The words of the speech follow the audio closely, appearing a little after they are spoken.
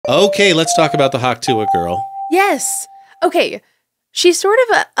Okay, let's talk about the Hawk Tuah girl. Yes. Okay. She's sort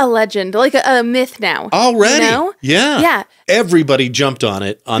of a legend, like a myth now. Already? You know? Yeah. Yeah. Everybody jumped on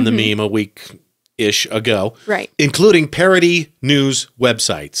it on the meme a week-ish ago. Right. Including parody news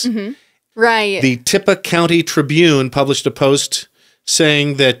websites. Right. The Tippah County Tribune published a post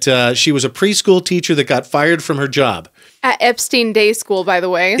saying that she was a preschool teacher that got fired from her job. At Epstein Day School, by the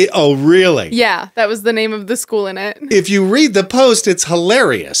way. Oh, really? Yeah, that was the name of the school in it. If you read the post, it's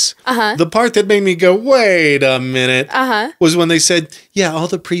hilarious. The part that made me go, wait a minute, was when they said, yeah, all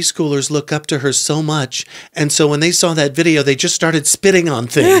the preschoolers look up to her so much. And so when they saw that video, they just started spitting on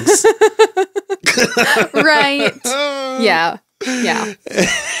things. Right. Yeah. Yeah.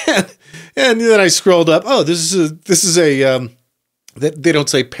 And then I scrolled up. Oh, this is a they don't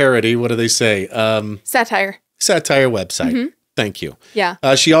say parody. What do they say? Satire. Satire website. Thank you. Yeah.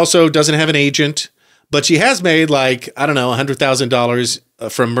 She also doesn't have an agent, but she has made like, I don't know,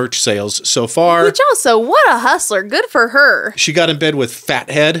 $100,000 from merch sales so far. Which also, what a hustler. Good for her. She got in bed with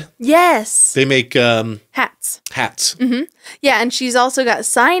Fathead. Yes. They make hats. Hats. Yeah, and she's also got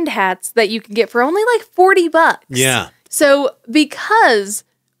signed hats that you can get for only like $40. Yeah. So because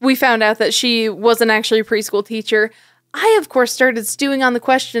we found out that she wasn't actually a preschool teacher, I, of course, started stewing on the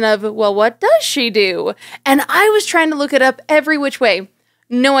question of, well, what does she do? And I was trying to look it up every which way.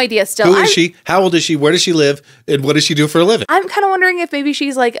 No idea still. Who is she? How old is she? Where does she live? And what does she do for a living? I'm kind of wondering if maybe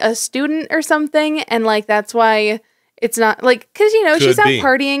she's like a student or something. And like, that's why it's not like, because, you know, she's out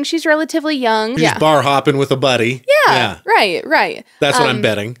partying. She's relatively young. She's bar hopping with a buddy. Yeah. Right. That's what I'm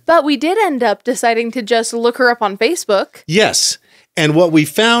betting. But we did end up deciding to just look her up on Facebook. Yes. And what we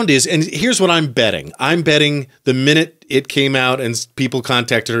found is, and here's what I'm betting. I'm betting the minute it came out and people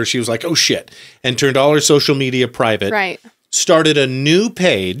contacted her, she was like, oh shit, and turned all her social media private. Right. Started a new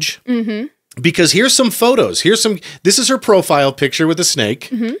page. Because here's some photos. This is her profile picture with a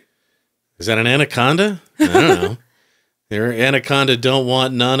snake. Is that an anaconda? I don't know. Their anaconda don't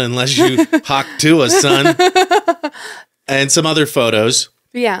want none unless you Hawk Tuah, son. And some other photos.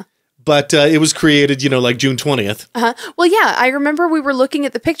 Yeah. But it was created, you know, like June 20th. Well, yeah, I remember we were looking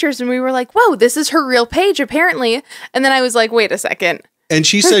at the pictures and we were like, whoa, this is her real page, apparently. And then I was like, wait a second. And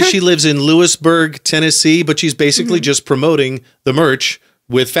she says she lives in Lewisburg, Tennessee, but she's basically just promoting the merch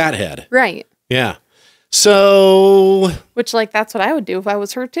with Fathead. Right. Yeah. So. Which, like, that's what I would do if I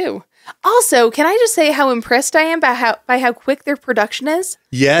was her, too. Also, can I just say how impressed I am by how quick their production is?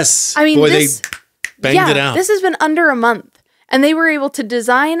 Yes. I mean, boy, they banged it out. This has been under a month. And they were able to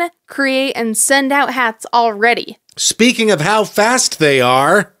design, create, and send out hats already. Speaking of how fast they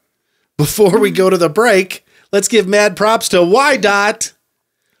are, before we go to the break, let's give mad props to Y-Dot.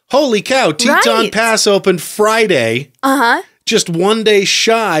 Holy cow, Teton Pass opened Friday. Just 1 day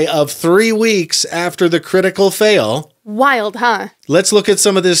shy of 3 weeks after the critical fail. Wild, huh? Let's look at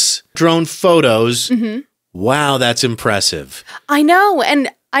some of this drone photos. Wow, that's impressive. I know, and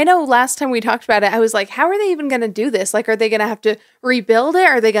I know last time we talked about it, I was like, how are they even going to do this? Like, are they going to have to rebuild it?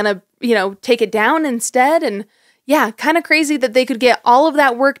 Are they going to, you know, take it down instead? And yeah, kind of crazy that they could get all of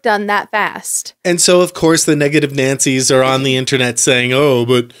that work done that fast. And so, of course, the negative Nancys are on the internet saying, oh,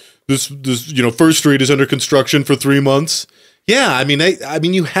 but this, you know, First Street is under construction for 3 months. Yeah, I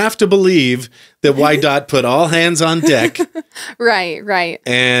mean, you have to believe that Y-Dot put all hands on deck. Right.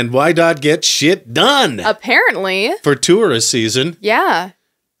 And Y-Dot gets shit done. Apparently. For tourist season. Yeah.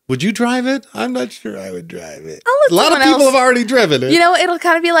 Would you drive it? I'm not sure I would drive it. A lot of people have already driven it. You know, it'll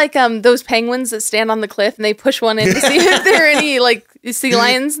kind of be like those penguins that stand on the cliff and they push one in to see if there are any like sea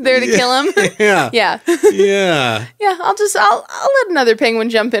lions there to kill them. Yeah. I'll let another penguin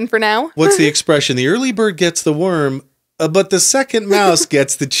jump in for now. What's the expression? The early bird gets the worm, but the second mouse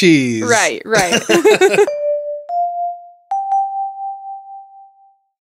gets the cheese. Right.